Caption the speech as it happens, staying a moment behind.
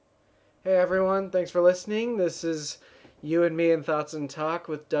Hey everyone, thanks for listening. This is You and Me in Thoughts and Talk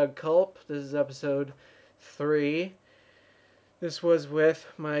with Doug Culp. This is episode 3. This was with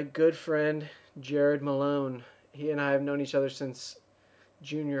my good friend Jared Malone. He and I have known each other since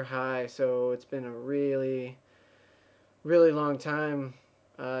junior high, so it's been a really, really long time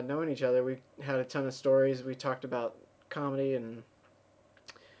knowing each other. We had a ton of stories. We talked about comedy and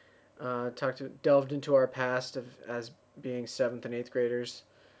delved into our past as being 7th and 8th graders.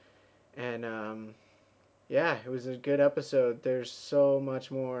 And yeah, it was a good episode. There's so much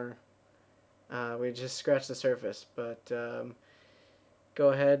more. We just scratched the surface, but go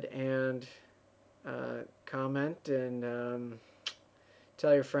ahead and comment and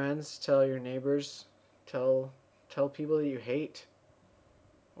tell your friends, tell your neighbors, tell tell people that you hate,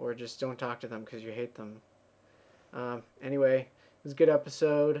 or just don't talk to them because you hate them. Anyway, it was a good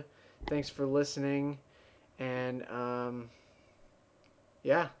episode. Thanks for listening, and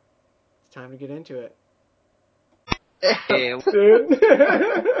yeah, it's time to get into it. Hey. Dude.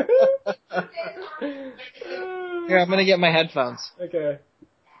 Here, I'm gonna get my headphones. Okay.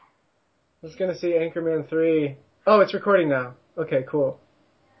 I was gonna see Anchorman 3. Oh, it's recording now. Okay, cool.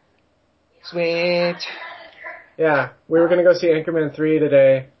 Sweet. Yeah, we were gonna go see Anchorman 3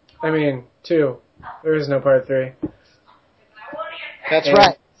 today. 2. There is no part 3. That's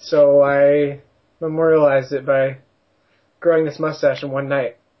right. So I memorialized it by growing this mustache in one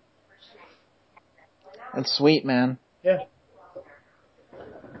night. That's sweet, man. Yeah.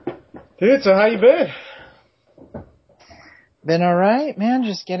 Dude, so how you been? Been alright, man.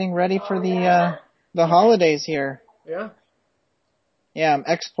 Just getting ready for the holidays here. Yeah? Yeah, I'm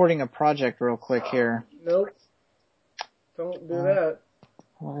exporting a project real quick here. Nope. Don't do that.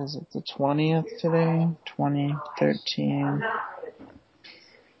 What is it? The 20th today? 2013.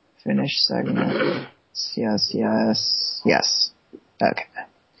 Finish segment. Yes. Okay.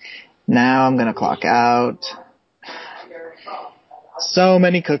 Now I'm gonna clock out. So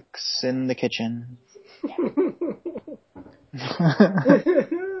many cooks in the kitchen.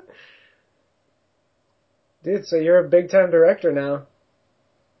 Dude, so you're a big time director now.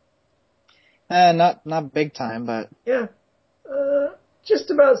 Not big time, but Yeah.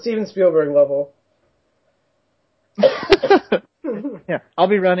 Just about Steven Spielberg level. yeah, I'll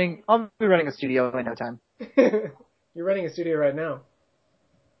be running a studio in no time. You're running a studio right now.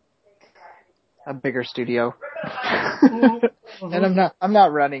 A bigger studio. Mm-hmm. And I'm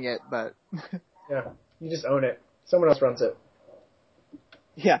not running it, but yeah, you just own it. Someone else runs it.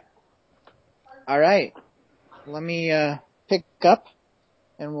 yeah. All right. Let me pick up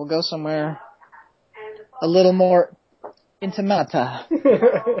and we'll go somewhere a little more intimata.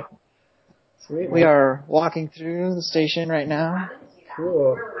 Sweet. We are walking through the station right now.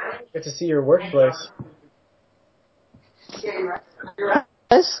 Cool. Get to see your workplace.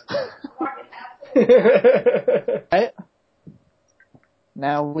 Yes. Right?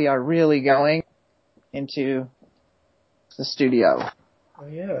 Now we are really going into the studio. Oh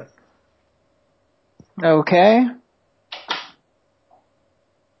yeah. Okay.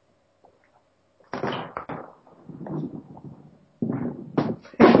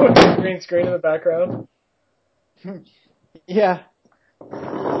 Green screen in the background. Yeah.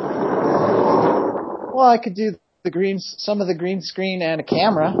 Well, I could do some of the green screen and a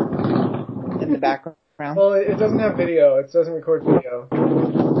camera in the background. Well, it doesn't have video. It doesn't record video.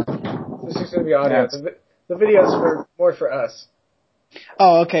 It's just going to be audio. Yeah. The video's more for us.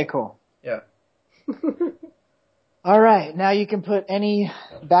 Oh, okay, cool. Yeah. All right, now you can put any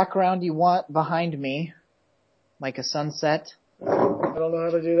background you want behind me, like a sunset. I don't know how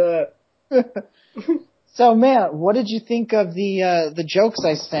to do that. So, man, what did you think of the jokes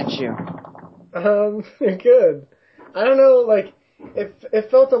I sent you? They're good. I don't know, like, it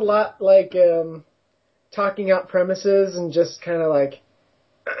felt a lot like, talking out premises and just kind of like,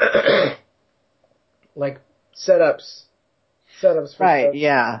 like setups for Right, stuff.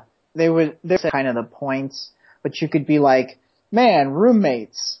 yeah. They're kind of the points, but you could be like, man,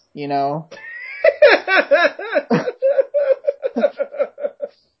 roommates, you know?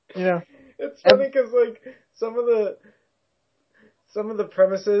 You know? It's funny because, like, some of the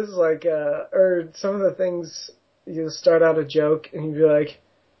premises, like, or some of the things, you start out a joke and you'd be like,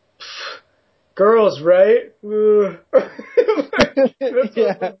 girls, right? That's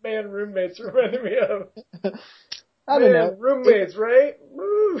Yeah. what the band Roommates reminded me of. I don't know. Roommates, right?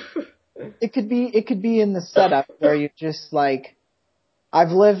 It could be in the setup where you just like,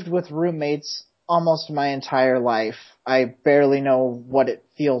 I've lived with roommates almost my entire life. I barely know what it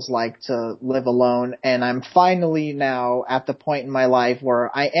feels like to live alone, and I'm finally now at the point in my life where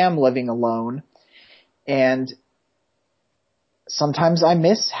I am living alone. And sometimes I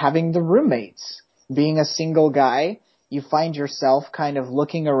miss having the roommates. Being a single guy, you find yourself kind of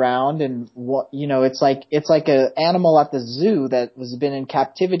looking around and it's like a animal at the zoo that was been in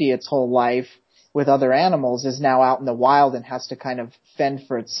captivity its whole life with other animals is now out in the wild and has to kind of fend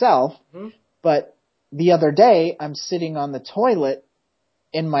for itself. Mm-hmm. But the other day, I'm sitting on the toilet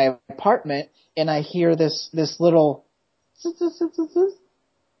in my apartment and I hear this little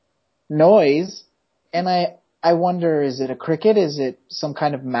noise, and I wonder, is it a cricket? Is it some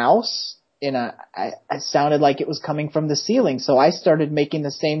kind of mouse? And I sounded like it was coming from the ceiling, so I started making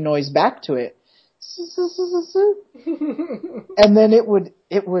the same noise back to it. And then it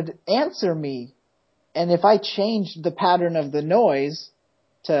would answer me. And if I changed the pattern of the noise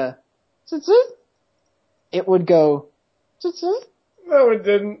to it would go No, it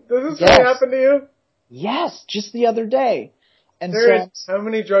didn't. Does this yes. really happen to you? Yes, just the other day. And Jared, so how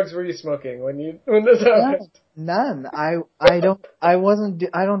many drugs were you smoking when this happened? None. I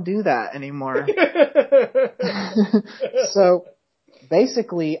don't do that anymore. So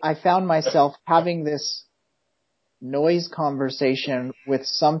basically I found myself having this noise conversation with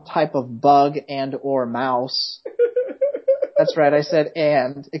some type of bug and or mouse. That's right, I said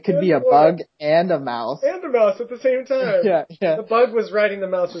and. It could be a bug and a mouse. And a mouse at the same time. Yeah. The bug was riding the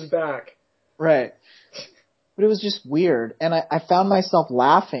mouse's back. Right. But it was just weird. And I found myself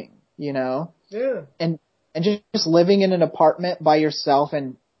laughing, Yeah. And just living in an apartment by yourself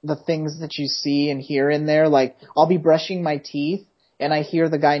and the things that you see and hear in there, like I'll be brushing my teeth and I hear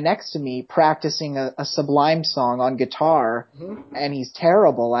the guy next to me practicing a Sublime song on guitar, and he's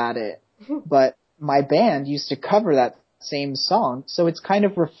terrible at it. But my band used to cover that same song, so it's kind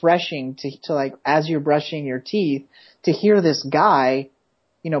of refreshing to like, as you're brushing your teeth, to hear this guy,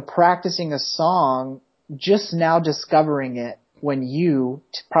 practicing a song, just now discovering it when you,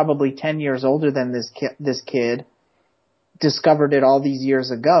 probably 10 years older than this kid, discovered it all these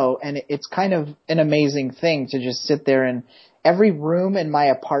years ago. And it's kind of an amazing thing to just sit there, and every room in my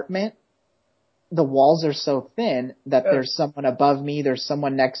apartment, the walls are so thin that there's someone above me, there's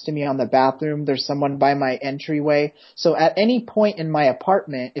someone next to me on the bathroom, there's someone by my entryway. So at any point in my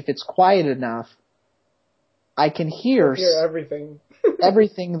apartment, if it's quiet enough, I can hear everything.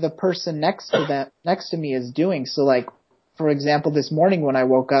 everything the person next to me is doing. So like, for example, this morning when I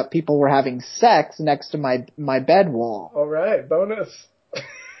woke up, people were having sex next to my bed wall. All right, bonus.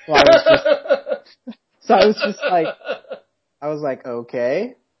 So I was like,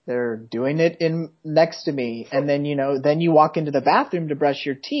 okay, they're doing it next to me. And then, then you walk into the bathroom to brush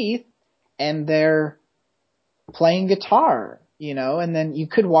your teeth and they're playing guitar, and then you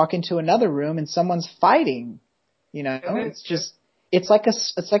could walk into another room and someone's fighting, it's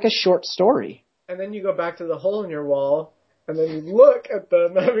like a short story. And then you go back to the hole in your wall, and then you look at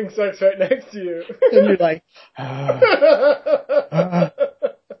them having sex right next to you. And you're like,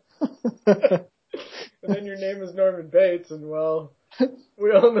 And then your name is Norman Bates, and well,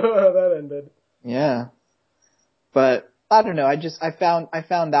 we all know how that ended. Yeah. But I don't know, I found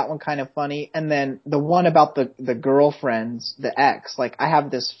that one kind of funny. And then the one about the girlfriends, the ex, like I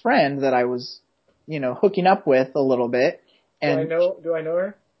have this friend that I was, hooking up with a little bit. And do I know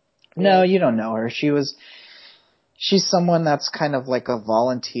her? No, you don't know her. She's someone that's kind of like a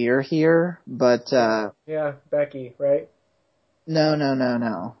volunteer here, but yeah, Becky, right?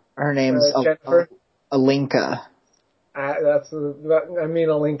 No. Her name's Jennifer? Alinka.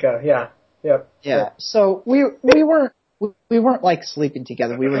 Alinka. Yeah. Yep. Yeah. So we weren't like sleeping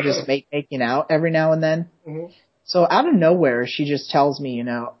together. We were just making out every now and then. Mm-hmm. So out of nowhere, she just tells me,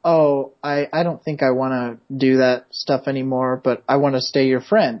 oh, I don't think I want to do that stuff anymore, but I want to stay your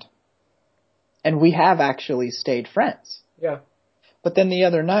friend. And we have actually stayed friends. Yeah. But then the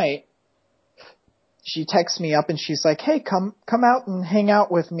other night, she texts me up and she's like, hey, come out and hang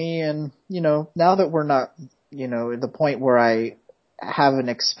out with me. And, now that we're not, at the point where I have an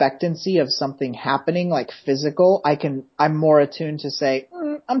expectancy of something happening, like physical, I'm more attuned to say,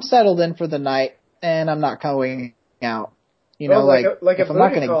 I'm settled in for the night and I'm not going out. Like a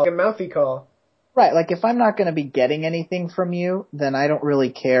booty call, like a mouthy call. Right. Like if I'm not going to be getting anything from you, then I don't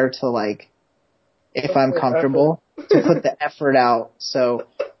really care to like, if I'm comfortable, to put the effort out. So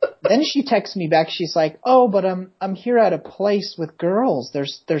then she texts me back. She's like, oh, but I'm here at a place with girls.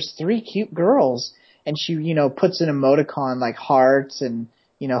 There's 3 cute girls. And she, puts an emoticon like hearts and,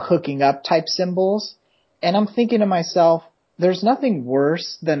 hooking up type symbols. And I'm thinking to myself, there's nothing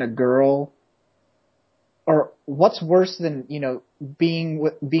worse than a girl, or what's worse than,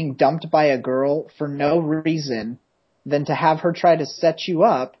 being dumped by a girl for no reason than to have her try to set you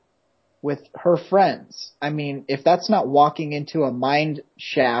up with her friends. I mean, if that's not walking into a mine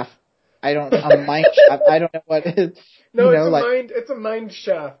shaft a mine shaft. I don't know what it is. No, it's a mind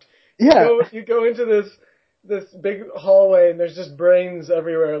shaft. Yeah, You go into this big hallway and there's just brains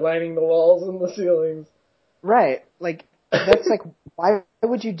everywhere lining the walls and the ceilings. right. Like, that's like, why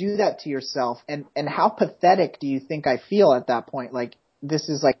would you do that to yourself? And how pathetic do you think I feel at that point? Like, this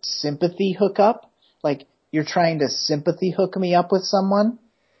is like sympathy hookup? Like, you're trying to sympathy hook me up with someone?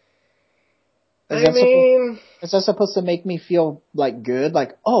 Is I that supposed mean, is that supposed to make me feel like good?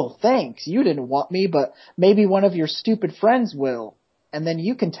 Like, oh, thanks, you didn't want me, but maybe one of your stupid friends will. And then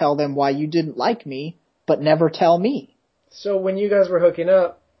you can tell them why you didn't like me, but never tell me. so when you guys were hooking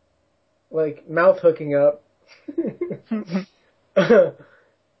up, like mouth hooking up,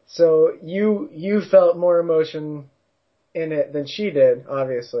 so you felt more emotion in it than she did,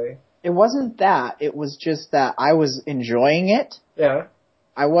 obviously. It wasn't that. It was just that I was enjoying it. Yeah.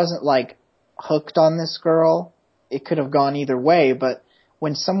 I wasn't like hooked on this girl. It could have gone either way, but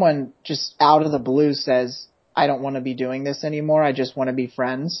when someone just out of the blue says, I don't want to be doing this anymore, I just want to be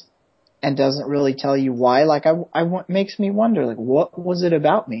friends, and doesn't really tell you why, like, makes me wonder, like, what was it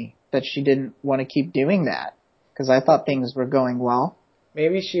about me that she didn't want to keep doing that? Because I thought things were going well.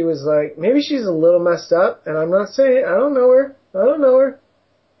 Maybe she was like, maybe she's a little messed up, and I'm not saying, I don't know her. I don't know her.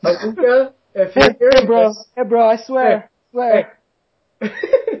 Aluka, if you're hearing this. Hey bro, I swear. Hey.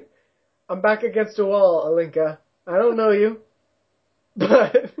 I'm back against a wall, Alinka. I don't know you.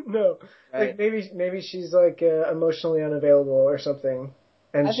 But, no. Right. Like, maybe she's, like, emotionally unavailable or something.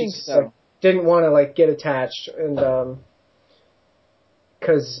 And I she think just, so. like, didn't want to, like, get attached. And,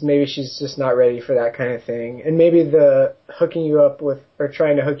 because maybe she's just not ready for that kind of thing. And maybe the hooking you up with, or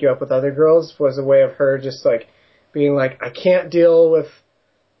trying to hook you up with other girls was a way of her just, like, being like, I can't deal with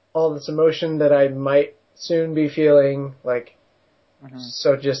all this emotion that I might soon be feeling, like,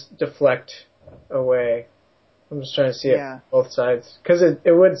 so just deflect away. I'm just trying to see it from both sides. Because it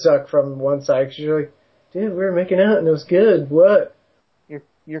would suck from one side, because you're like, dude, we were making out and it was good, what?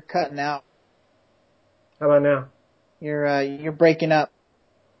 You're cutting out. How about now? You're breaking up.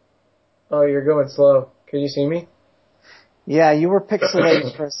 Oh, you're going slow. Can you see me? Yeah, you were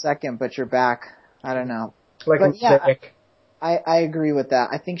pixelated for a second, but you're back. I don't know. Like but a mosaic. I agree with that.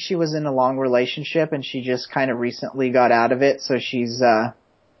 I think she was in a long relationship and she just kind of recently got out of it, so she's, I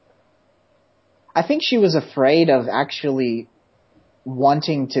think she was afraid of actually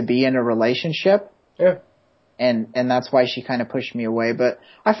wanting to be in a relationship. Yeah. And that's why she kind of pushed me away. But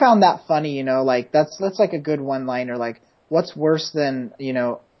I found that funny, you know, like that's like a good one-liner. Like, what's worse than, you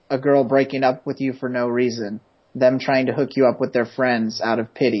know, a girl breaking up with you for no reason? Them trying to hook you up with their friends out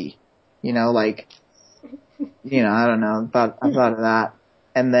of pity. You know, like, you know, I don't know. I thought of that.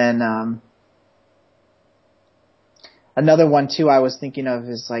 And then, another one too I was thinking of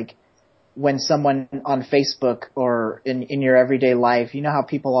is like, when someone on Facebook or in your everyday life, you know how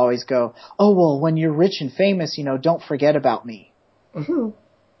people always go, oh, well, when you're rich and famous, you know, don't forget about me. Mm-hmm.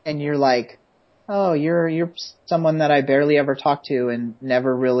 And you're like, oh, you're someone that I barely ever talk to and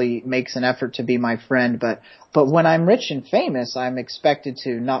never really makes an effort to be my friend. But when I'm rich and famous, I'm expected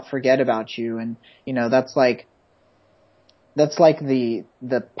to not forget about you. And, you know, that's like the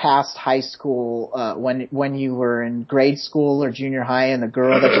past high school, when you were in grade school or junior high and the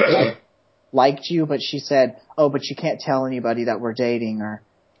girl that you liked you, but she said, oh, but you can't tell anybody that we're dating, or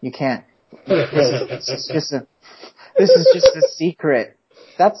you can't, this is just a secret.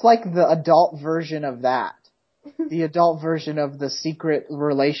 That's like the adult version of that. The adult version of the secret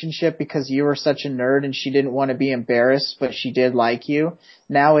relationship because you were such a nerd and she didn't want to be embarrassed, but she did like you.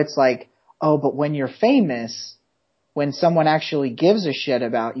 Now it's like, oh, but when you're famous, when someone actually gives a shit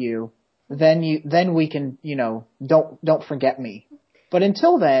about you, then we can, you know, don't forget me. But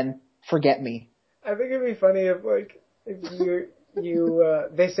until then, forget me. I think it'd be funny if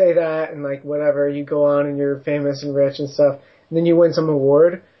they say that and like whatever, you go on and you're famous and rich and stuff, and then you win some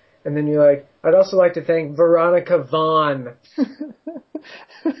award, and then you're like, I'd also like to thank Veronica Vaughn.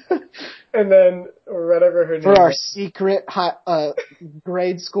 And then, or whatever her name For our is. secret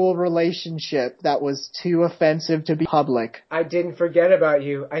grade school relationship that was too offensive to be public. I didn't forget about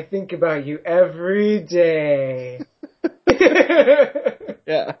you. I think about you every day.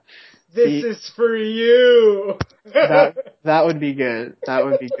 Yeah. This is for you. that would be good. That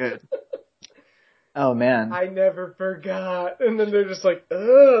would be good. Oh man. I never forgot. And then they're just like,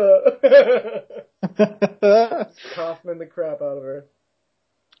 ugh. Kaufman the crap out of her.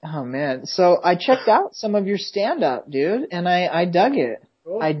 Oh man. So I checked out some of your stand up, dude, and I dug it.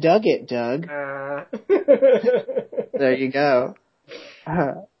 Cool. I dug it, Doug. There you go.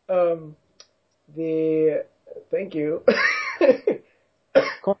 Thank you. Of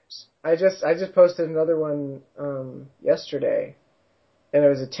course. I just posted another one yesterday. and it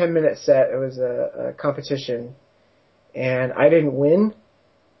was a 10-minute set. It was a competition, and I didn't win,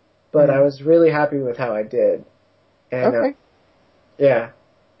 but I was really happy with how I did. And Okay. yeah,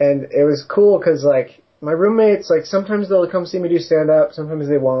 and it was cool because like my roommates, like sometimes they'll come see me do stand up, sometimes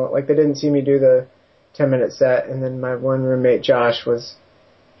they won't. Like they didn't see me do the 10-minute set, and then my one roommate Josh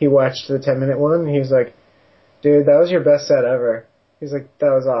he watched the 10-minute one, and he was like, "Dude, that was your best set ever." He's like,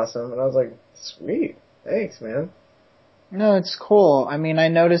 "That was awesome," and I was like, "Sweet, thanks, man." No, it's cool. I mean, I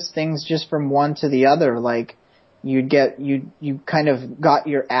noticed things just from one to the other. Like, you kind of got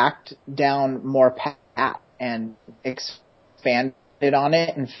your act down more pat and expanded on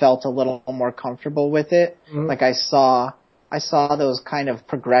it and felt a little more comfortable with it. Mm-hmm. Like I saw those kind of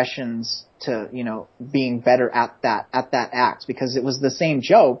progressions to, being better at that act, because it was the same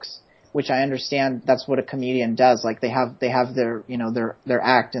jokes, which I understand that's what a comedian does. Like they have their, their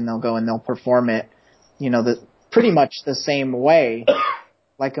act, and they'll go and they'll perform it, pretty much the same way,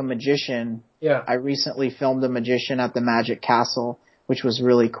 like a magician. Yeah. I recently filmed a magician at the Magic Castle, which was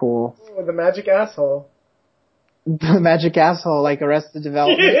really cool. Oh, the magic asshole. The Magic Asshole, like Arrested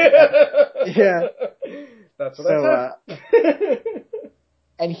Development. Yeah. That's what I said.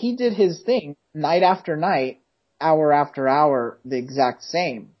 And he did his thing night after night, hour after hour, the exact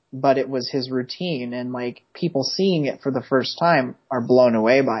same. But it was his routine, and like people seeing it for the first time are blown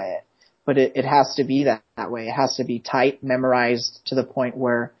away by it. But it has to be that way. It has to be tight, memorized to the point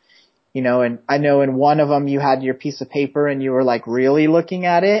where, and I know in one of them you had your piece of paper and you were like really looking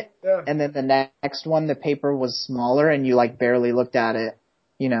at it. Yeah. And then the next one, the paper was smaller and you like barely looked at it,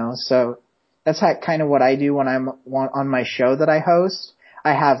 so that's kind of what I do when I'm on my show that I host.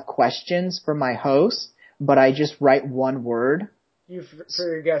 I have questions for my host, but I just write one word. For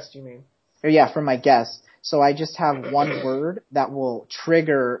your guest, you mean? Or yeah, for my guest. So I just have one word that will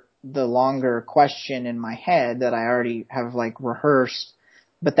trigger the longer question in my head that I already have like rehearsed.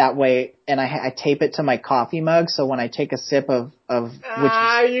 But that way, and I tape it to my coffee mug, so when I take a sip of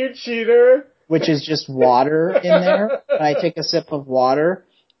you cheater, which is just water in there, when I take a sip of water,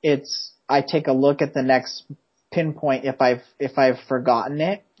 I take a look at the next pinpoint if I've forgotten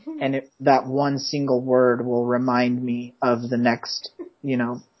it, and that one single word will remind me of the next,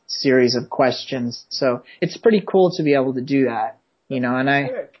 series of questions. So it's pretty cool to be able to do that, and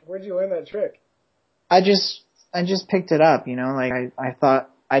where'd you learn that trick? I just picked it up, like I thought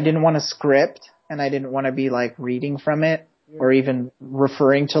I didn't want a script, and I didn't want to be like reading from it or even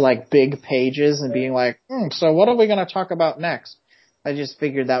referring to like big pages and being like, so what are we going to talk about next? I just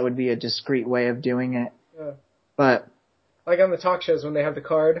figured that would be a discreet way of doing it. Yeah. But like on the talk shows when they have the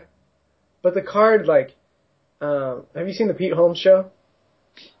card, but the card like, have you seen the Pete Holmes show?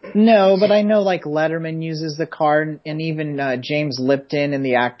 No, but I know like Letterman uses the card, and even James Lipton in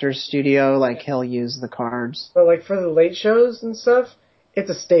the Actors Studio, like he'll use the cards. But like for the late shows and stuff, it's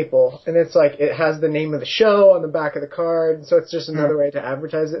a staple, and it's like it has the name of the show on the back of the card, so it's just another way to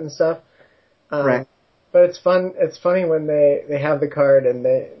advertise it and stuff. Right. But it's fun. It's funny when they have the card and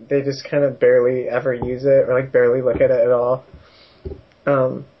they just kind of barely ever use it or like barely look at it at all.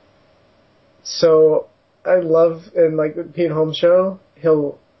 So I love in like the Pete Holmes show,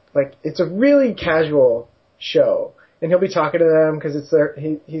 it's a really casual show, and he'll be talking to them because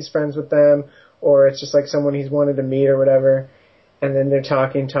he's friends with them, or it's just like someone he's wanted to meet or whatever, and then they're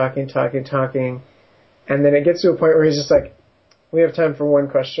talking, and then it gets to a point where he's just like, "We have time for one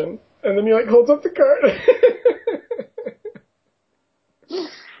question," and then he like holds up the card.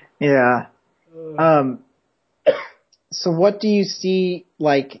 Yeah. So what do you see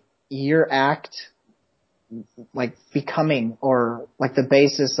like your act like becoming, or like the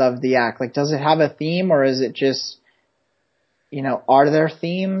basis of the act? Like, does it have a theme, or is it just, are there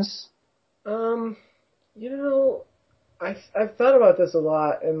themes? I've thought about this a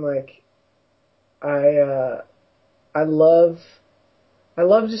lot, and like, I love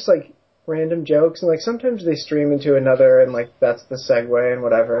just like random jokes, and like sometimes they stream into another, and like that's the segue and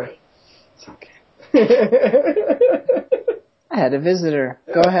whatever. It's okay. I had a visitor.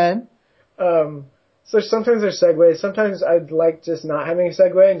 Go ahead. So sometimes there's segues. Sometimes I'd like just not having a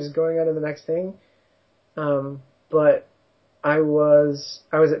segue and just going on to the next thing. But I was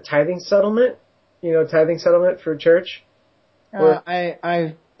at tithing settlement. Tithing settlement for church.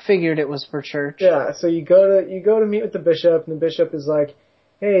 I figured it was for church. Yeah. So you go to meet with the bishop, and the bishop is like,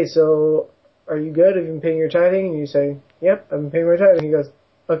 "Hey, so are you good? Have you been paying your tithing?" And you say, "Yep, I've been paying my tithing." He goes,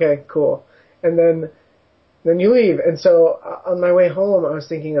 "Okay, cool." And then you leave. And so on my way home, I was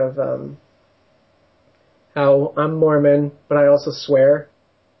thinking of how I'm Mormon, but I also swear.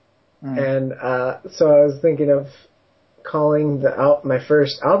 And so I was thinking of calling my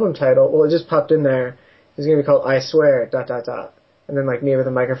first album title. Well, it just popped in there. It's going to be called "I Swear ... and then like me with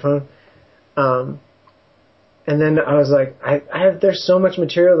a microphone. And then I was like, there's so much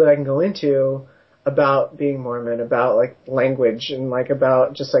material that I can go into about being Mormon, about like language and like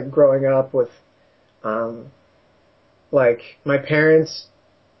about just like growing up with, like my parents.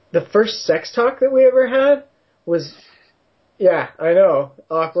 The first sex talk that we ever had was, yeah, I know,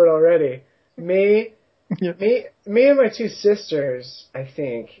 awkward already. Me, Yeah. me and my two sisters, I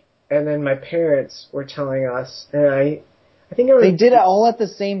think, and then my parents were telling us, and I think I was. They did it all at the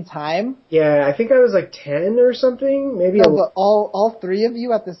same time? Yeah, I think I was like 10 or something, maybe. No, but all three of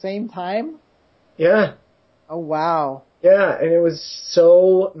you at the same time? Yeah. Oh, wow. Yeah, and it was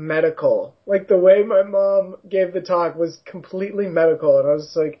so medical. Like the way my mom gave the talk was completely medical, and I was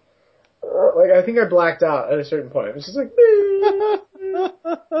just like I think I blacked out at a certain point. It was just like.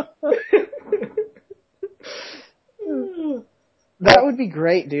 That would be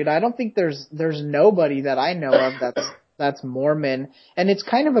great, dude. I don't think there's nobody that I know of that's Mormon, and it's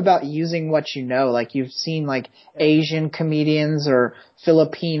kind of about using what you know. Like you've seen like Asian comedians or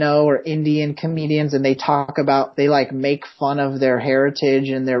Filipino or Indian comedians, and they like make fun of their heritage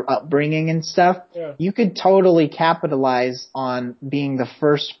and their upbringing and stuff. Yeah. You could totally capitalize on being the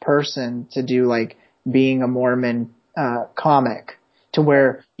first person to do like being a Mormon comic, to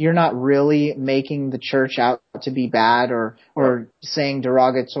where you're not really making the church out to be bad or saying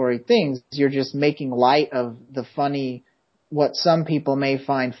derogatory things. You're just making light of the funny, what some people may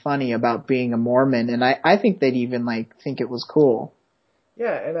find funny about being a Mormon. And I think they'd even like think it was cool.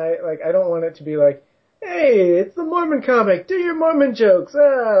 Yeah, and I don't want it to be like, hey, it's the Mormon comic, do your Mormon jokes.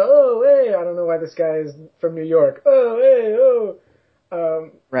 Oh, hey, I don't know why this guy is from New York. Oh, hey,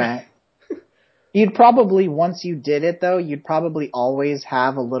 oh. Right. You'd probably, once you did it though, you'd probably always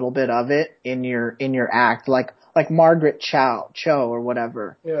have a little bit of it in your act, like Margaret Cho or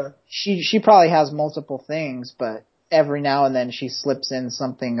whatever. Yeah. She probably has multiple things, but every now and then she slips in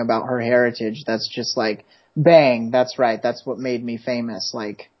something about her heritage that's just like, bang, that's right, that's what made me famous.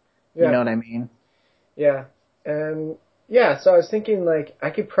 Like, Yeah. you know what I mean? Yeah. And yeah, so I was thinking like I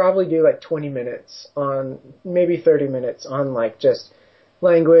could probably do like 20 minutes on, maybe 30 minutes on like just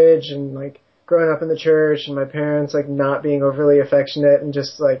language and like growing up in the church and my parents like not being overly affectionate and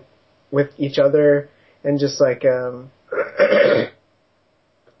just like with each other and just like the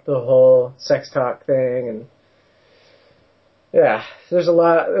whole sex talk thing. And yeah, there's a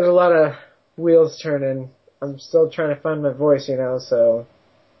lot of wheels turning. I'm still trying to find my voice, so.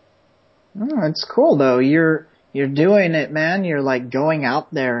 Oh, it's cool though. You're doing it, man. You're like going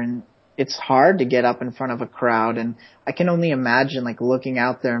out there, and it's hard to get up in front of a crowd. And I can only imagine like looking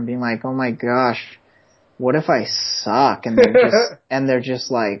out there and being like, oh my gosh, what if I suck? And they're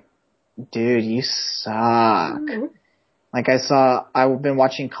just like, dude, you suck. Like I've been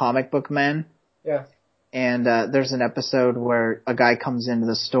watching Comic Book Men. Yeah. And there's an episode where a guy comes into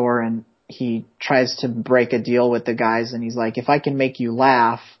the store and he tries to break a deal with the guys, and he's like, if I can make you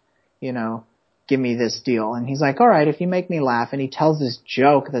laugh, give me this deal. And he's like, all right, if you make me laugh. And he tells this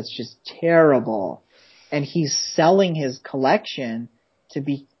joke that's just terrible. And he's selling his collection to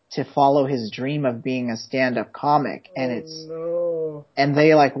follow his dream of being a stand-up comic. And no. And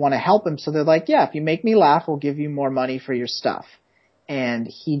they like want to help him. So they're like, yeah, if you make me laugh, we'll give you more money for your stuff. And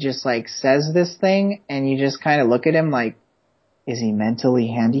he just like says this thing, and you just kind of look at him like, is he mentally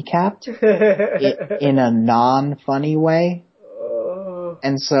handicapped in a non-funny way?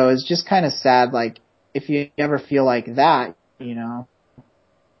 And so it's just kind of sad, like, if you ever feel like that, and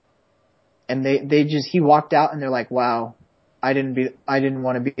he walked out and they're like, wow, I didn't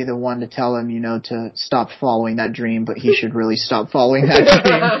want to be the one to tell him, to stop following that dream, but he should really stop following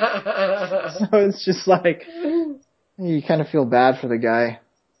that dream. So it's just like, you kind of feel bad for the guy.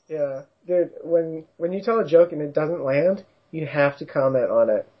 Yeah. Dude, when you tell a joke and it doesn't land, you have to comment on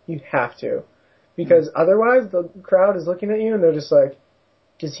it. You have to. Because otherwise the crowd is looking at you and they're just like,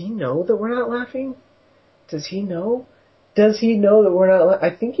 does he know that we're not laughing? Does he know? Does he know that we're not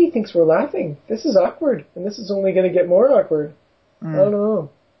I think he thinks we're laughing. This is awkward, and this is only going to get more awkward. I don't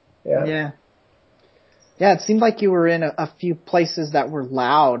know. Yeah. Yeah. Yeah, it seemed like you were in a few places that were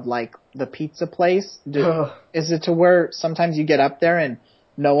loud, like the pizza place. Is it to where sometimes you get up there and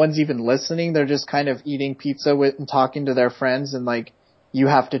no one's even listening? They're just kind of eating pizza and talking to their friends, and like you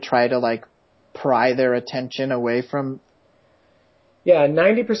have to try to like pry their attention away from. Yeah,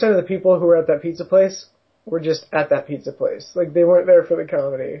 90% of the people who were at that pizza place were just at that pizza place. Like, they weren't there for the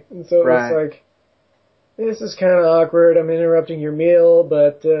comedy. And so it's like, this is kind of awkward. I'm interrupting your meal,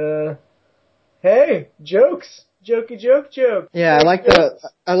 but, hey, jokes. Jokey joke. Yeah, I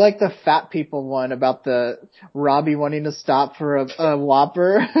like the fat people one about the Robbie wanting to stop for a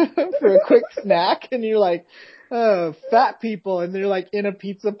Whopper for a quick snack, and you're like, Oh, fat people, and they're like in a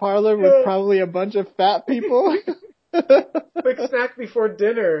pizza parlor with probably a bunch of fat people. Quick snack before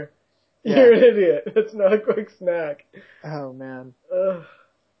dinner. Yeah. You're an idiot. It's not a quick snack. Oh man, Ugh.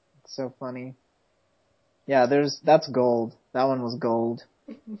 it's so funny. Yeah, that's gold. That one was gold.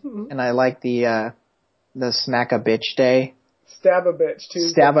 And I like the smack a bitch day. Stab a bitch Tuesday.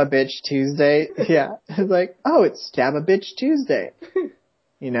 Stab a bitch Tuesday. Yeah. It's like, oh, it's stab a bitch Tuesday.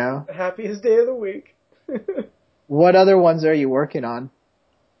 You know? Happiest day of the week. What other ones are you working on?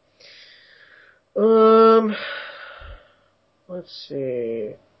 Let's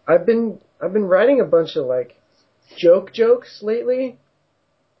see. I've been writing a bunch of like jokes lately.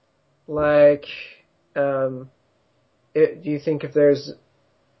 Like, do you think if there's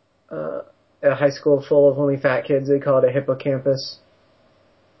a high school full of only fat kids, they call it a hippocampus?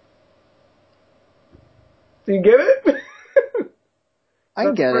 Do you get it? I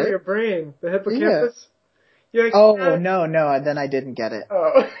That's get part of it. your brain, the Yeah. hippocampus. You're like, Oh, no, then I didn't get it.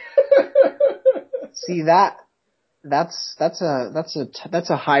 Oh. See that's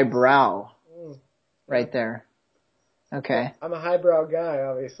a high brow right there. Okay. I'm a highbrow guy,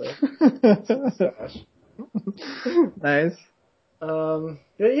 obviously. Nice.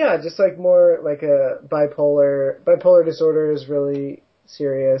 Yeah, just like more like a bipolar disorder is really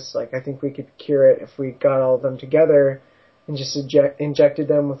serious. Like I think we could cure it if we got all of them together and just injected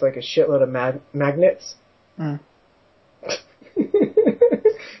them with like a shitload of magnets. Mm.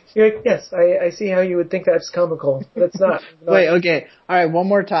 You're like, yes, I see how you would think that's comical, but it's not. Wait, okay. All right, one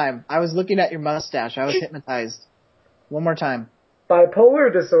more time. I was looking at your mustache. I was hypnotized. One more time.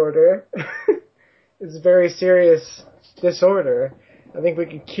 Bipolar disorder is a very serious disorder. I think we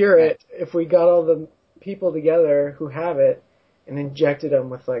could cure it if we got all the people together who have it and injected them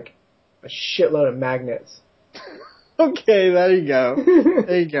with like a shitload of magnets. Okay, there you go.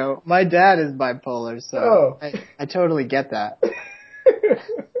 There you go. My dad is bipolar, so I totally get that.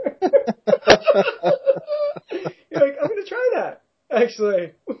 You're like, I'm gonna try that,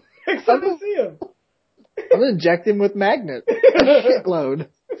 actually. Next time I see him. I'm gonna inject him with magnets. A shitload.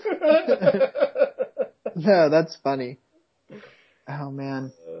 No, that's funny. Oh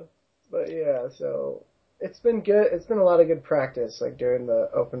man. But yeah, so it's been good. It's been a lot of good practice, like during the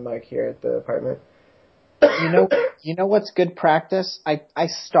open mic here at the apartment. You know what's good practice? I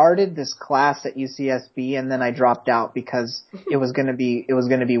started this class at UCSB and then I dropped out because it was gonna be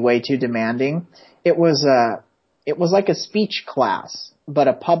way too demanding. It was like a speech class, but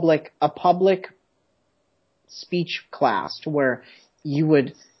a public speech class to where you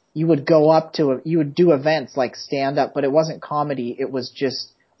would go up to you would do events like stand up, but it wasn't comedy. It was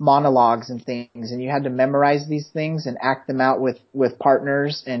just monologues and things, and you had to memorize these things and act them out with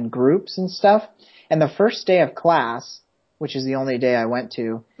partners and groups and stuff. And the first day of class, which is the only day I went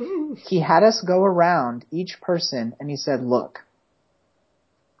to, he had us go around each person and he said, look,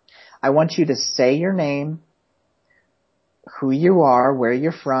 I want you to say your name, who you are, where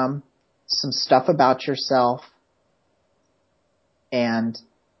you're from, some stuff about yourself, and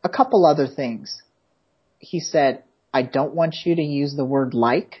a couple other things. He said, I don't want you to use the word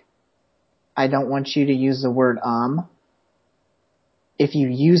like. I don't want you to use the word If you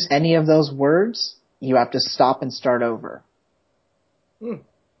use any of those words, you have to stop and start over.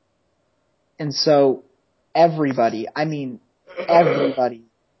 And so everybody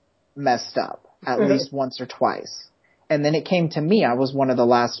messed up at least once or twice. And then it came to me. I was one of the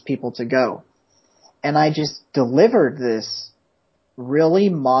last people to go. And I just delivered this really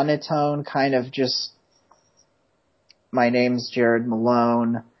monotone kind of just, my name's Jared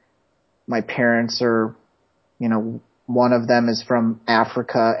Malone. My parents are, one of them is from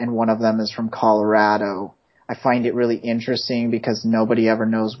Africa and one of them is from Colorado. I find it really interesting because nobody ever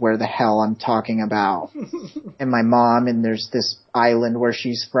knows where the hell I'm talking about. And my mom, and there's this island where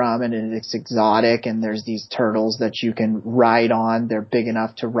she's from and it's exotic and there's these turtles that you can ride on. They're big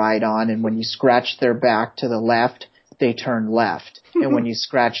enough to ride on, and when you scratch their back to the left, they turn left. And when you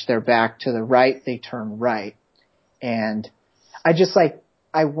scratch their back to the right, they turn right. And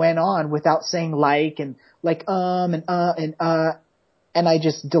I went on without saying and I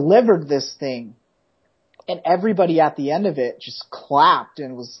just delivered this thing. And everybody at the end of it just clapped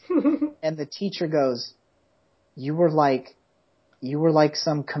and and the teacher goes, you were like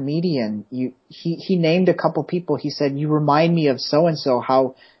some comedian. He named a couple people. He said, you remind me of so-and-so,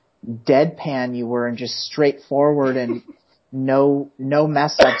 how deadpan you were and just straightforward and no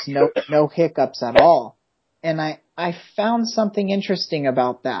mess ups, no hiccups at all. And I found something interesting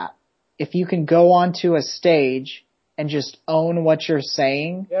about that. If you can go onto a stage and just own what you're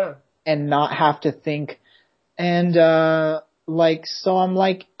saying and not have to think, and so I'm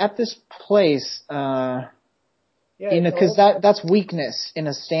like at this place, Yeah, You know, it's because all, that's weakness in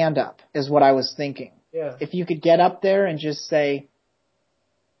a stand-up is what I was thinking. yeah. If you could get up there and just say,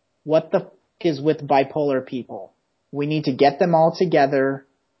 what the f*** is with bipolar people? We need to get them all together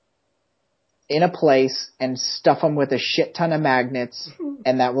in a place and stuff them with a shit ton of magnets,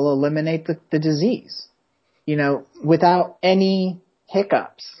 and that will eliminate the disease. You know, without any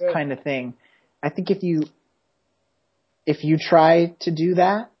hiccups, Yeah. kind of thing. I think if you try to do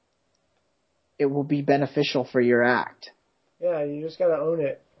that, it will be beneficial for your act. Yeah, you just gotta own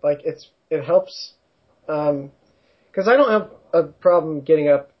it. Like it helps, because I don't have a problem getting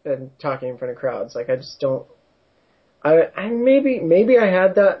up and talking in front of crowds. Like I just don't. I maybe I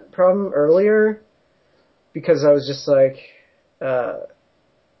had that problem earlier because I was just like,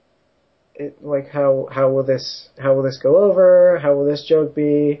 like how will this go over? How will this joke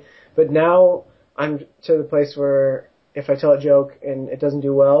be? But now I'm to the place where if I tell a joke and it doesn't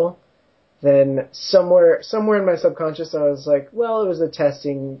do well, then somewhere in my subconscious I was like, well, it was a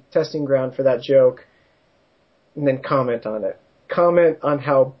testing ground for that joke, and then comment on it. Comment on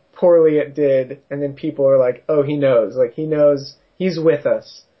how poorly it did, and then people are like, oh, he knows. Like, he knows he's with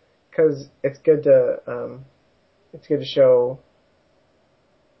us. Because it's good to show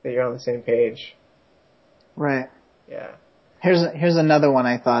that you're on the same page. Right. Yeah. Here's another one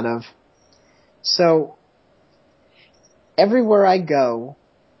I thought of. So, everywhere I go,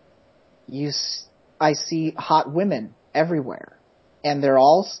 I see hot women everywhere. And they're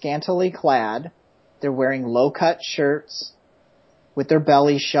all scantily clad. They're wearing low-cut shirts with their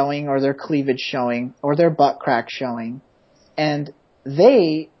bellies showing or their cleavage showing or their butt crack showing. And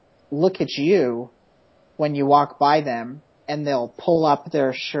they look at you when you walk by them and they'll pull up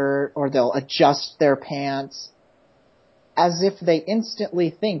their shirt or they'll adjust their pants as if they instantly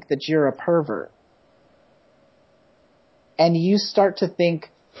think that you're a pervert. And you start to think,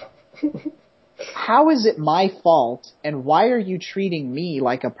 how is it my fault and why are you treating me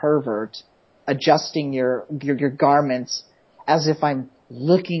like a pervert, adjusting your garments as if I'm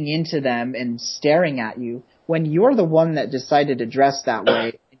looking into them and staring at you when you're the one that decided to dress that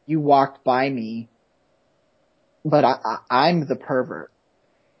way? You walked by me, but I'm the pervert.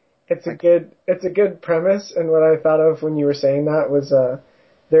 It's a good premise, and what I thought of when you were saying that was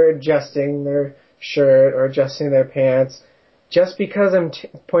they're adjusting their shirt or adjusting their pants just because I'm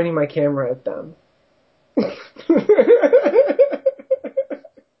pointing my camera at them.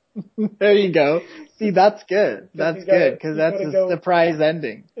 There you go. See, that's good. That's good because that's a surprise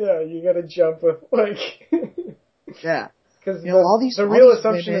ending. Yeah, you gotta jump with like. Yeah. Because the real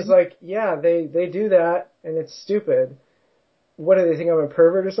assumption is like, yeah, they do that and it's stupid. What do they think, I'm a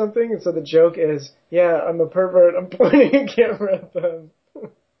pervert or something? And so the joke is, yeah, I'm a pervert. I'm pointing a camera at them.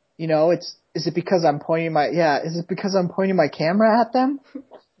 You know, is it because I'm pointing my camera at them?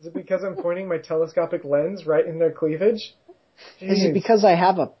 Is it because I'm pointing my telescopic lens right in their cleavage? Jeez. Is it because I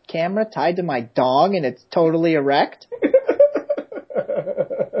have a camera tied to my dong and it's totally erect?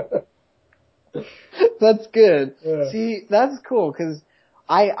 That's good. Yeah. See, that's cool because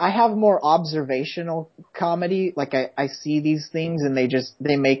I have more observational comedy. Like I see these things and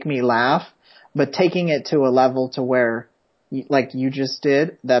they make me laugh, but taking it to a level to where, like you just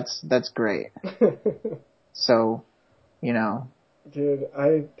did, that's great. So, you know. Dude,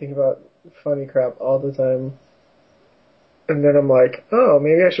 I think about funny crap all the time. And then I'm like, oh,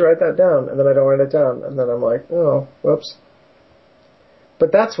 maybe I should write that down. And then I don't write it down. And then I'm like, oh, whoops.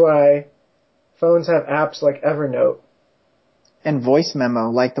 But that's why phones have apps like Evernote. And voice memo,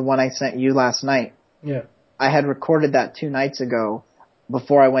 like the one I sent you last night. Yeah. I had recorded that 2 nights ago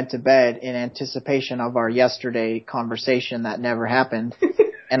before I went to bed in anticipation of our yesterday conversation that never happened.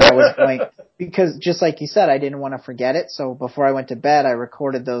 And I was going, because just like you said, I didn't want to forget it. So before I went to bed, I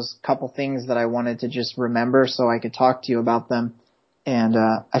recorded those couple things that I wanted to just remember so I could talk to you about them. And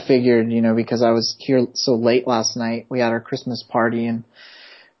I figured, you know, because I was here so late last night, we had our Christmas party and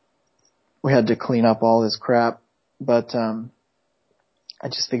we had to clean up all this crap. But I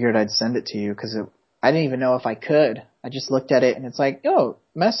just figured I'd send it to you because I didn't even know if I could. I just looked at it and it's like, oh,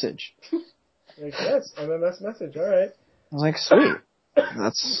 message. Like, yes, MMS message, all right. I was like, sweet.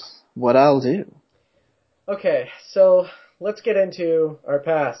 That's what I'll do. Okay, so let's get into our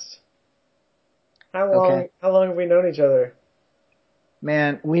past. How long have we known each other?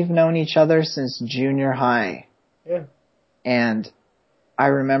 Man, we've known each other since junior high. Yeah. And I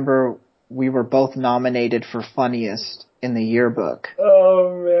remember we were both nominated for funniest in the yearbook.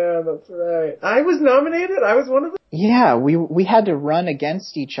 Oh man, that's right. I was nominated? I was one of them? Yeah, we had to run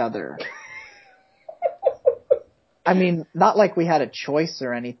against each other. I mean, not like we had a choice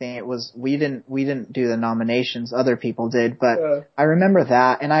or anything. It was, we didn't do the nominations. Other people did, but I remember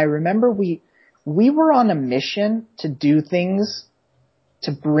that. And I remember we we were on a mission to do things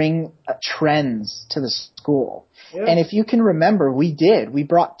to bring trends to the school. Yeah. And if you can remember, we did. We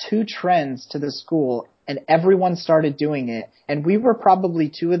brought 2 trends to the school and everyone started doing it. And we were probably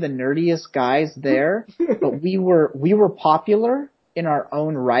 2 of the nerdiest guys there, but we were popular in our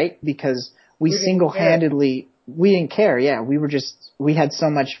own right because we single-handedly, we didn't care. Yeah. We had so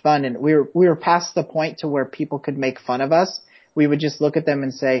much fun and we were past the point to where people could make fun of us. We would just look at them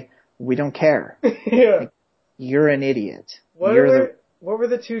and say, we don't care. Yeah. Like, you're an idiot. What were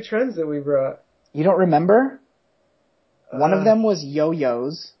the 2 trends that we brought? You don't remember? One of them was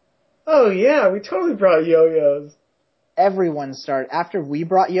yo-yos. Oh yeah, we totally brought yo-yos. Everyone started, after we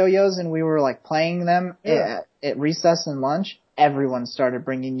brought yo-yos and we were like playing them at recess and lunch, everyone started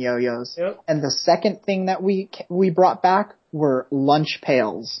bringing yo-yos. Yep. And the second thing that we brought back were lunch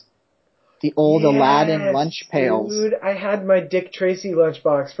pails. The old Aladdin lunch pails. Dude, I had my Dick Tracy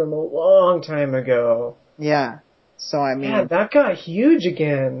lunchbox from a long time ago. Yeah. So I mean, yeah, that got huge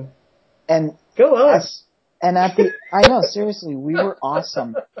again. And go us. And I know, seriously, we were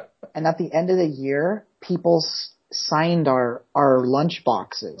awesome. And at the end of the year, people signed our lunch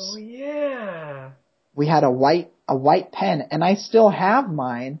boxes. Oh yeah. We had a white pen, and I still have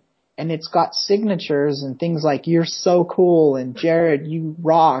mine, and it's got signatures and things like "You're so cool" and "Jared, you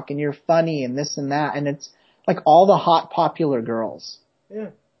rock" and "You're funny" and this and that, and it's like all the hot popular girls. Yeah.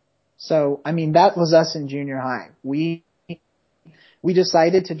 So I mean, that was us in junior high. We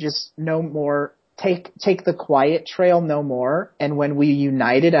decided to just no more. Take the quiet trail no more. And when we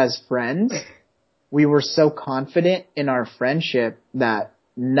united as friends, we were so confident in our friendship that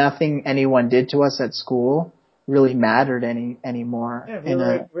nothing anyone did to us at school really mattered anymore.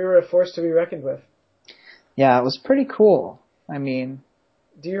 Yeah, we were a force to be reckoned with. Yeah, it was pretty cool. I mean,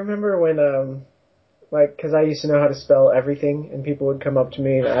 do you remember when cause I used to know how to spell everything and people would come up to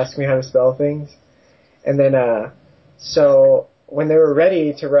me and ask me how to spell things. And then so when they were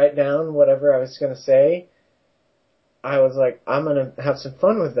ready to write down whatever I was going to say, I was like, I'm going to have some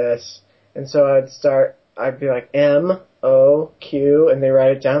fun with this. And so I'd be like, M-O-Q, and they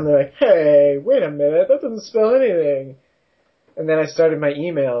write it down. They're like, hey, wait a minute, that doesn't spell anything. And then I started my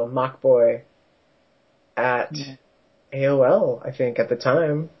email, mockboy at AOL, I think, at the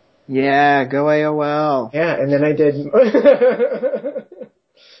time. Yeah, go AOL. Yeah, and then I did...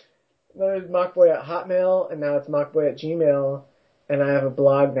 There's Mockboy at Hotmail, and now it's Mockboy at Gmail. And I have a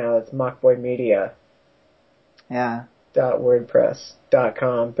blog now. It's mockboymedia. Yeah.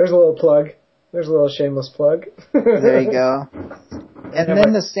 .wordpress.com. There's a little plug. There's a little shameless plug. There you go. And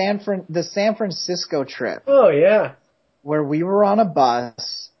then the San Francisco trip. Oh yeah. Where we were on a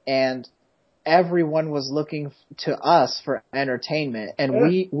bus and everyone was looking to us for entertainment, and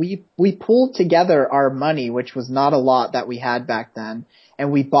we pulled together our money, which was not a lot that we had back then,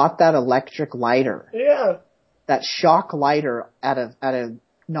 and we bought that electric lighter. Yeah. That shock lighter at a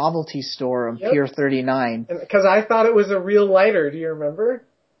novelty store on Pier 39. Because I thought it was a real lighter. Do you remember?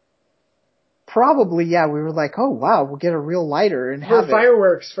 Probably, yeah. We were like, oh wow, we'll get a real lighter and have it.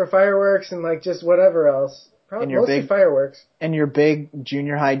 For fireworks and like just whatever else. Probably mostly fireworks. And your big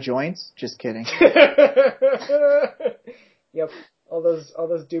junior high joints? Just kidding. Yep. All those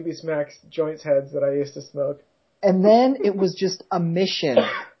Doobie Smacks joints heads that I used to smoke. And then it was just a mission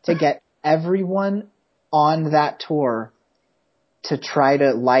to get everyone on that tour to try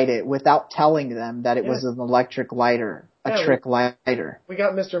to light it without telling them that it was an electric lighter, trick lighter. We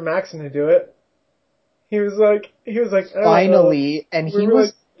got Mr. Maxon to do it. He was like, finally, and he was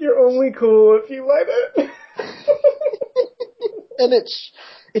like, you're only cool if you light it. And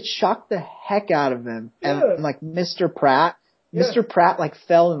it shocked the heck out of him. Yeah. And like Mr. Pratt like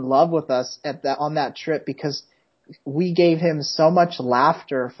fell in love with us on that trip because we gave him so much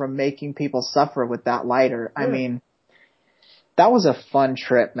laughter from making people suffer with that lighter. Yeah. I mean, that was a fun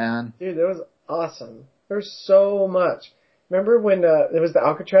trip, man. Dude, that was awesome. There's so much. Remember when it was the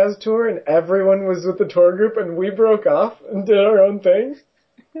Alcatraz tour and everyone was with the tour group and we broke off and did our own thing?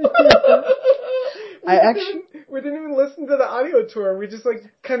 We didn't even listen to the audio tour. We just like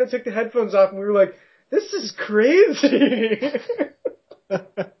kind of took the headphones off and we were like, this is crazy.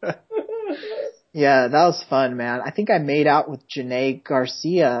 Yeah, that was fun, man. I think I made out with Janae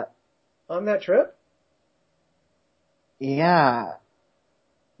Garcia. On that trip? Yeah.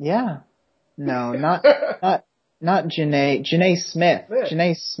 Yeah. No, not Janae. Janae Smith.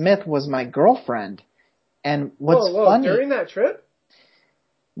 Janae Smith was my girlfriend. And what's funny... during that trip?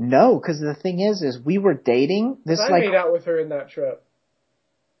 No, because the thing is we were dating. I made out with her in that trip.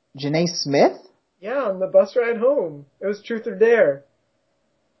 Janae Smith? Yeah, on the bus ride home. It was Truth or Dare.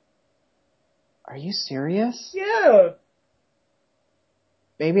 Are you serious? Yeah.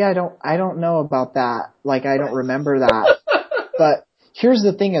 maybe I don't know about that. Like, I don't remember that. But here's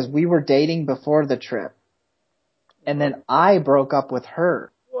the thing is, we were dating before the trip. And then I broke up with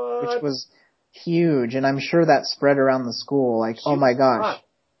her, which What? was huge. And I'm sure that spread around the school. Like, oh my gosh, hot.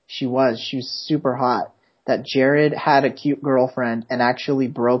 she was super hot. That Jared had a cute girlfriend and actually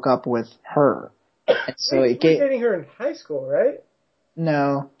broke up with her. And so Wait, you were dating her in high school, right?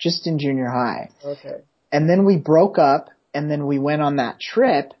 No, just in junior high. Okay. And then we broke up, and then we went on that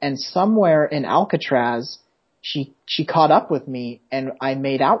trip, and somewhere in Alcatraz, she caught up with me, and I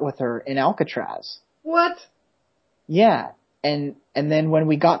made out with her in Alcatraz. What? Yeah. And then when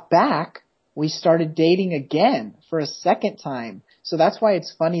we got back, we started dating again for a second time. So that's why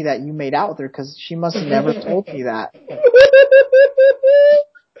it's funny that you made out with her, because she must have never told me that. Yeah,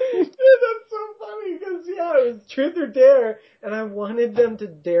 that's so funny, because, yeah, it was truth or dare, and I wanted them to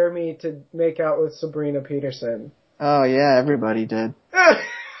dare me to make out with Sabrina Peterson. Oh yeah, everybody did.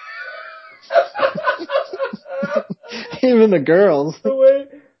 Even the girls.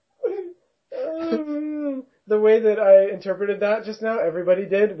 The way that I interpreted that just now, everybody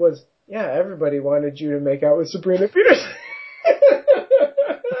did, was, yeah, everybody wanted you to make out with Sabrina Peterson.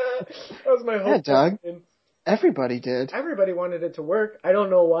 That was my whole Yeah, Doug. question. Everybody did. Everybody wanted it to work. I don't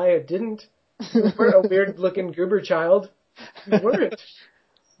know why it didn't. You weren't a weird-looking goober child. You weren't.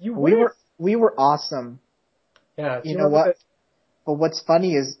 You weren't. We were awesome. Yeah. You know what? But what's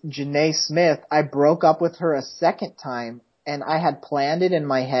funny is Janae Smith, I broke up with her a second time, and I had planned it in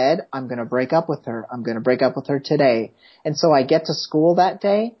my head, I'm going to break up with her. I'm going to break up with her today. And so I get to school that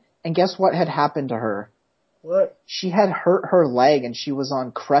day, and guess what had happened to her? What? She had hurt her leg, and she was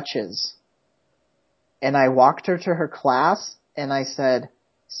on crutches. And I walked her to her class, and I said,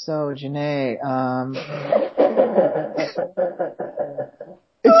 so, Janae,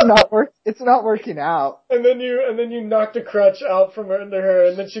 it's not working out. And then you knocked a crutch out from under her,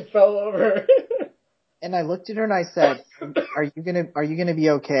 and then she fell over. And I looked at her and I said, are you gonna be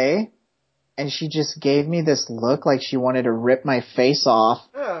okay? And she just gave me this look like she wanted to rip my face off.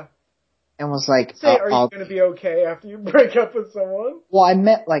 Yeah. And was like, say, are you gonna be okay after you break up with someone? Well, I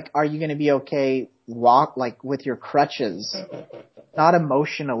meant, like, are you gonna be okay with your crutches? Not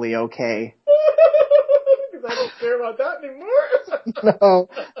emotionally okay. Because I don't care about that anymore.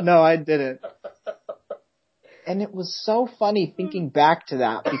 No, I didn't. And it was so funny thinking back to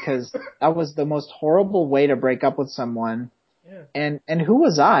that, because that was the most horrible way to break up with someone. Yeah. And who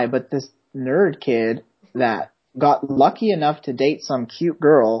was I but this nerd kid that got lucky enough to date some cute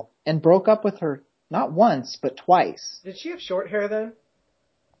girl and broke up with her not once, but twice. Did she have short hair then?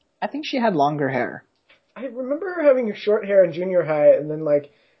 I think she had longer hair. I remember her having short hair in junior high, and then,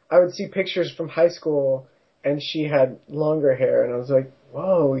 like, I would see pictures from high school, and she had longer hair, and I was like,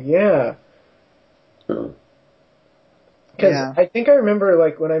 whoa, yeah. Because I think I remember,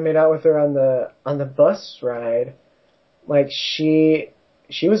 like, when I made out with her on the bus ride, like, she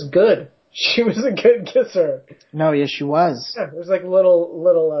was good. She was a good kisser. No, yes, she was. Yeah, there was like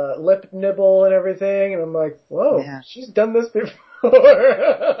little lip nibble and everything, and I'm like, whoa, she's done this before.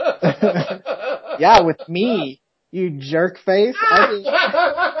 Yeah, with me, you jerk face.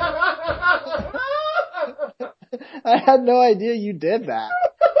 I had no idea you did that.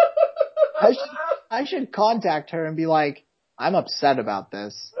 I should contact her and be like, I'm upset about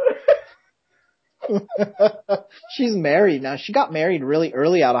this. She's married now. She got married really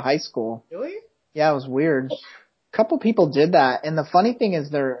early out of high school. Really? Yeah, it was weird. A couple people did that, and the funny thing is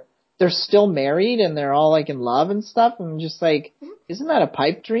they're still married and they're all like in love and stuff. And I'm just like, isn't that a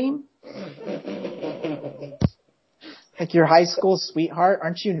pipe dream? Like your high school sweetheart,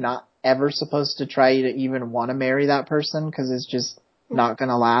 aren't you not ever supposed to try to even want to marry that person because it's just not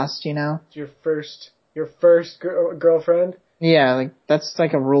gonna last, you know? Your first girlfriend? Yeah, like that's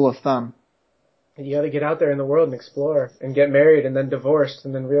like a rule of thumb. And you got to get out there in the world and explore and get married and then divorced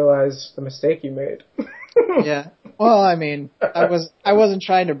and then realize the mistake you made. Yeah. Well, I mean, I wasn't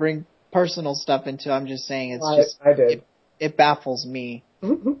trying to bring personal stuff into it. I'm just saying I did. It baffles me.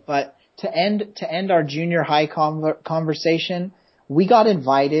 But to end our junior high conversation, we got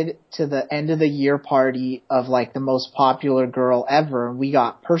invited to the end of the year party of like the most popular girl ever. We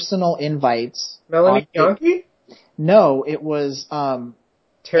got personal invites. Melanie Bianchi? No, it was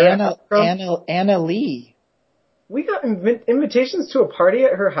Anna Lee. We got invitations to a party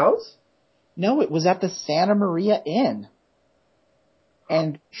at her house? No, it was at the Santa Maria Inn.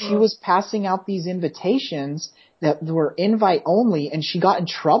 And she was passing out these invitations that were invite only, and she got in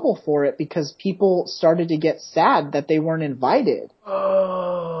trouble for it because people started to get sad that they weren't invited.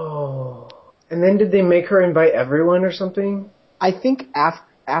 Oh. And then did they make her invite everyone or something? I think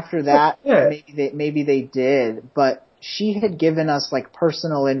after that, maybe they did, but she had given us like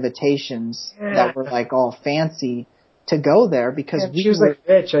personal invitations Yeah. that were like all fancy to go there because she was like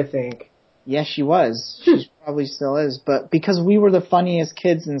rich, I think. Yes, she was. She probably still is, but because we were the funniest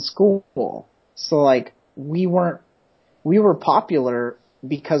kids in school. So like we were popular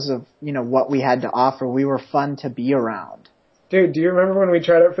because of, what we had to offer. We were fun to be around. Dude, do you remember when we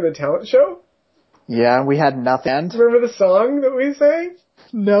tried out for the talent show? Yeah, we had nothing. Remember the song that we sang?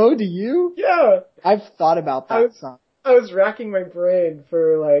 No, do you? Yeah. I've thought about that song. I was racking my brain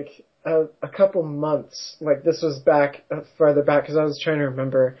for like a couple months. Like this was back farther back because I was trying to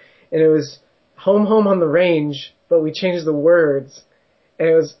remember, and it was "Home, Home on the Range," but we changed the words, and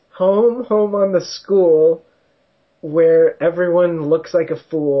it was "Home, Home on the School, where everyone looks like a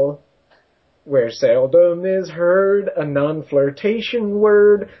fool, where seldom is heard a non-flirtation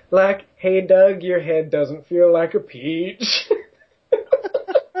word like, hey Doug, your head doesn't feel like a peach."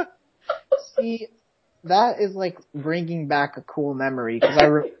 See, that is like bringing back a cool memory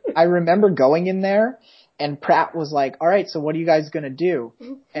because I remember going in there and Pratt was like, "All right, so what are you guys gonna do?"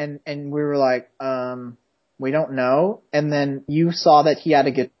 And we were like, we don't know." And then you saw that he had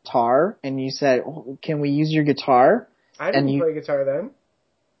a guitar and you said, "Oh, can we use your guitar?" I didn't play guitar then.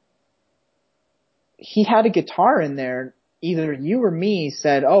 He had a guitar in there. Either you or me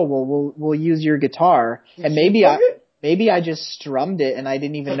said, "Oh, well, we'll use your guitar," and maybe I just strummed it and I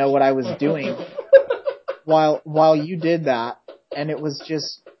didn't even know what I was doing while you did that, and it was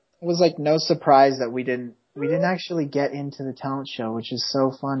like no surprise that we didn't actually get into the talent show, which is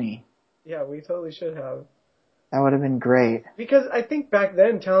so funny. Yeah, we totally should have. That would have been great. Because I think back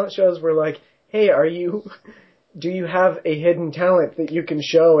then talent shows were like, hey, do you have a hidden talent that you can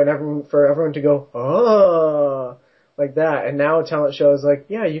show and for everyone to go, oh, like that. And now a talent show is like,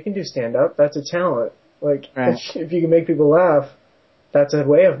 yeah, you can do stand up. That's a talent. Like, right. if you can make people laugh, that's a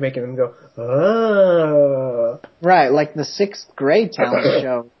way of making them go, oh. Right, like the 6th grade talent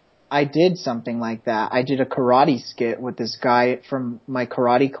show, I did something like that. I did a karate skit with this guy from my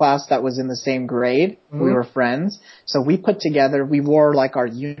karate class that was in the same grade. Mm-hmm. We were friends. So we wore like our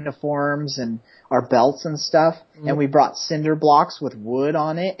uniforms and our belts and stuff, mm-hmm. and we brought cinder blocks with wood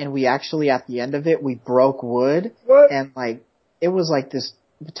on it, and we actually, at the end of it, we broke wood. What? And like, it was like this,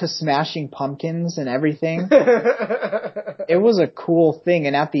 to Smashing Pumpkins and everything. It was a cool thing,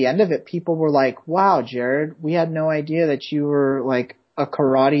 and at the end of it, people were like, "Wow, Jared, we had no idea that you were like a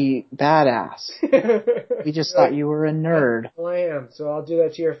karate badass. We just thought you were a nerd." Well, I am, so I'll do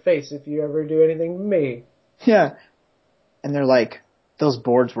that to your face if you ever do anything to me. Yeah. And they're like, "Those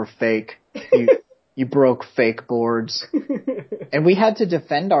boards were fake. You broke fake boards." And we had to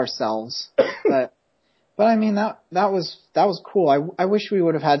defend ourselves. But I mean, that was cool. I wish we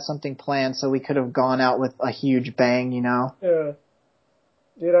would have had something planned so we could have gone out with a huge bang, Yeah.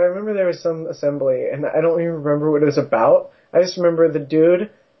 Dude, I remember there was some assembly, and I don't even remember what it was about. I just remember the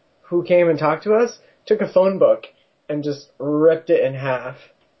dude who came and talked to us took a phone book and just ripped it in half.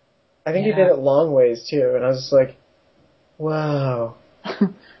 I think he did it long ways too, and I was just like, wow.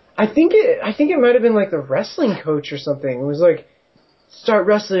 I think it might have been like the wrestling coach or something. It was like, start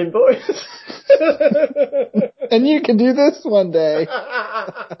wrestling, boys. And you can do this one day.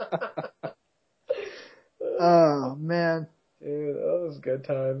 Oh, man. Dude, that was good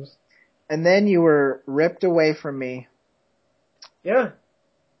times. And then you were ripped away from me. Yeah.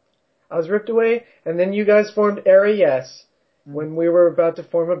 I was ripped away, and then you guys formed RAS when we were about to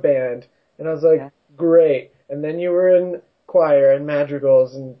form a band. And I was like, great. And then you were in choir and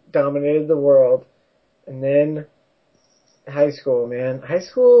madrigals and dominated the world. And then high school, man. High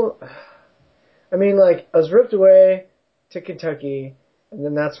school, I mean, like, I was ripped away to Kentucky, and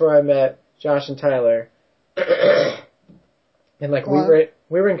then that's where I met Josh and Tyler. And, like,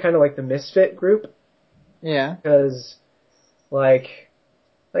 we were in kind of, like, the misfit group. Yeah. Because, like,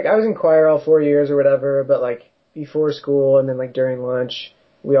 I was in choir all 4 years or whatever, but, like, before school and then, like, during lunch,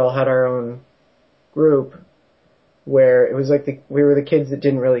 we all had our own group where it was, like, we were the kids that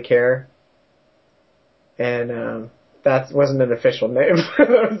didn't really care. And, that wasn't an official name.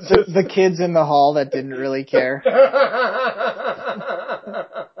 The kids in the hall that didn't really care.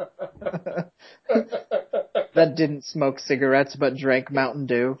 That didn't smoke cigarettes but drank Mountain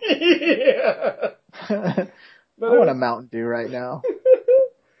Dew. Yeah. I want a Mountain Dew right now.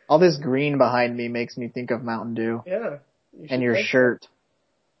 All this green behind me makes me think of Mountain Dew. Yeah. And your shirt.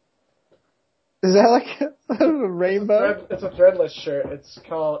 Is that like a rainbow? It's a threadless shirt. It's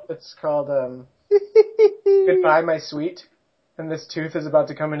called Goodbye, My Sweet. And this tooth is about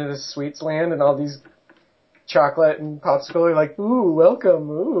to come into this sweets land, and all these chocolate and popsicle are like, ooh, welcome,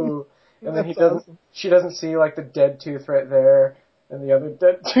 ooh. And then she doesn't see like the dead tooth right there, and the other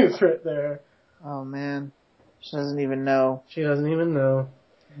dead tooth right there. Oh man. She doesn't even know. She doesn't even know.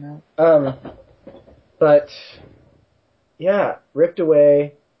 No. But yeah, ripped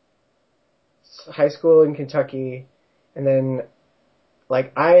away. High school in Kentucky, and then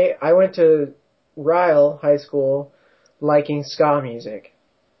like I went to Ryle High School liking ska music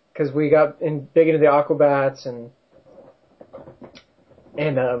because we got big into the Aquabats and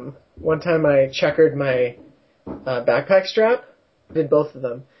one time I checkered my backpack strap, did both of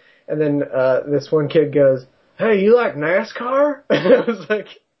them, and then this one kid goes, "Hey, you like NASCAR?" And I was like,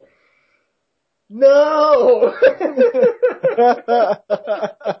 "No."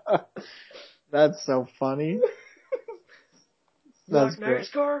 That's so funny. You like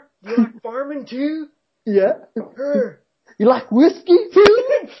NASCAR? You like farming too? Yeah. Her. You like whiskey too?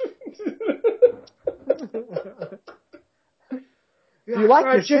 You like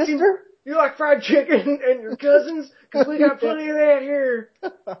your chicken? sister? You like fried chicken and your cousins? Because we got plenty of that here.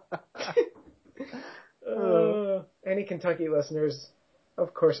 Any Kentucky listeners?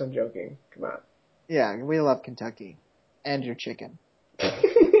 Of course I'm joking. Come on. Yeah, we love Kentucky. And your chicken.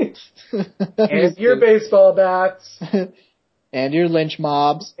 And your baseball bats. And your lynch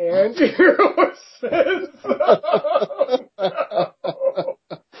mobs. And your horses.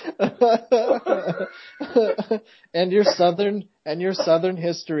 and your southern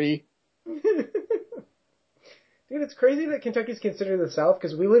history. Dude, it's crazy that Kentucky's considered the South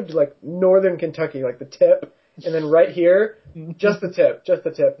because we lived like northern Kentucky, like the tip, and then right here, just the tip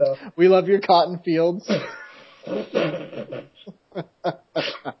though. We love your cotton fields. But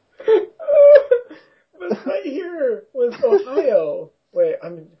right here was Ohio. Wait,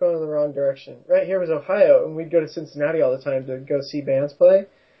 I'm going in the wrong direction. Right here was Ohio, and we'd go to Cincinnati all the time to go see bands play.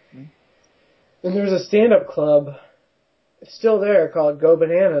 And there was a stand-up club, it's still there, called Go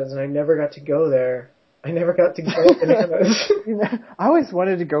Bananas, and I never got to go there. I never got to go bananas. I always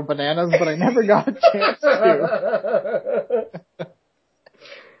wanted to go bananas, but I never got a chance to.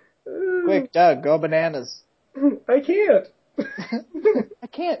 Quick, Doug, go bananas. I can't. I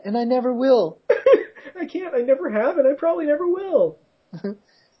can't, and I never will. I can't. I never have, and I probably never will.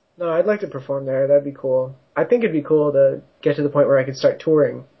 No, I'd like to perform there. That'd be cool. I think it'd be cool to get to the point where I could start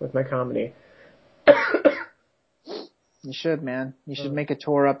touring with my comedy. You should, man. You should make a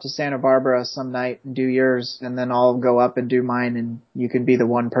tour up to Santa Barbara some night and do yours, and then I'll go up and do mine, and you can be the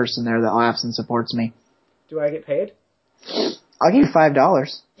one person there that laughs and supports me. Do I get paid? I'll give you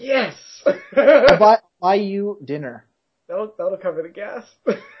 $5. Yes! I'll buy you dinner. That'll cover the gas.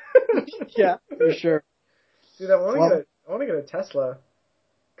 Yeah, for sure. Dude, I want to get a Tesla.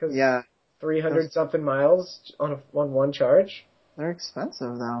 Cause yeah, 300 something miles on one charge. They're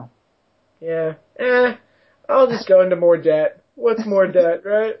expensive though. Yeah. I'll just go into more debt. What's more debt,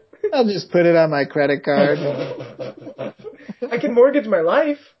 right? I'll just put it on my credit card. I can mortgage my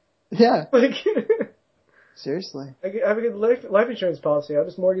life. Yeah. Like. Seriously. I have a good life insurance policy. I'll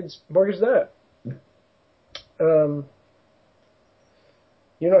just mortgage that.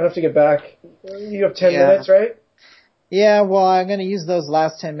 You don't have to get back. You have 10 minutes, right? Yeah, well, I'm going to use those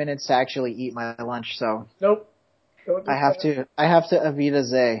last 10 minutes to actually eat my lunch, so. Nope. I have to Avita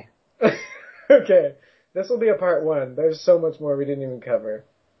Zay. Okay. This will be a part 1. There's so much more we didn't even cover.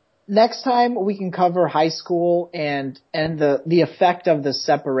 Next time we can cover high school and the effect of the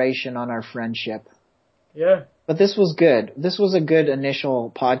separation on our friendship. Yeah. But this was good. This was a good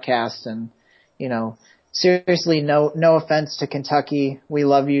initial podcast, and, seriously, no offense to Kentucky. We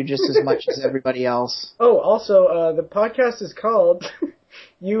love you just as much as everybody else. Oh, also, the podcast is called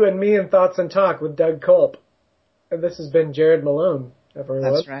You and Me and Thoughts and Talk with Doug Culp. And this has been Jared Malone,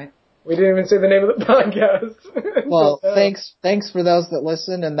 everyone. That's right. We didn't even say the name of the podcast. Well, thanks for those that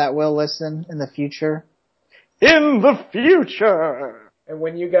listen and that will listen in the future. In the future! And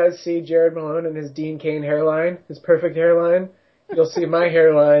when you guys see Jared Malone and his Dean Cain hairline, his perfect hairline, you'll see my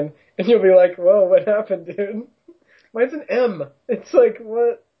hairline, and you'll be like, whoa, what happened, dude? Mine's an M. It's like,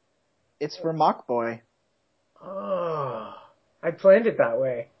 what? It's for Mock Boy. Oh, I planned it that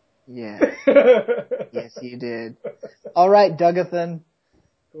way. Yeah. Yes, you did. All right, Dougathan.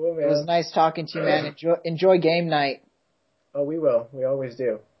 Cool, man. It was nice talking to you, man. Enjoy game night. Oh, we will. We always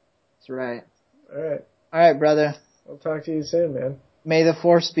do. That's right. All right. All right, brother. I'll talk to you soon, man. May the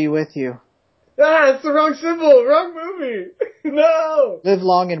Force be with you. Ah, it's the wrong symbol. Wrong movie. No. Live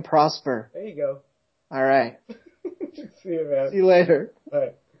long and prosper. There you go. All right. See you, man. See you later.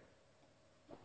 Bye.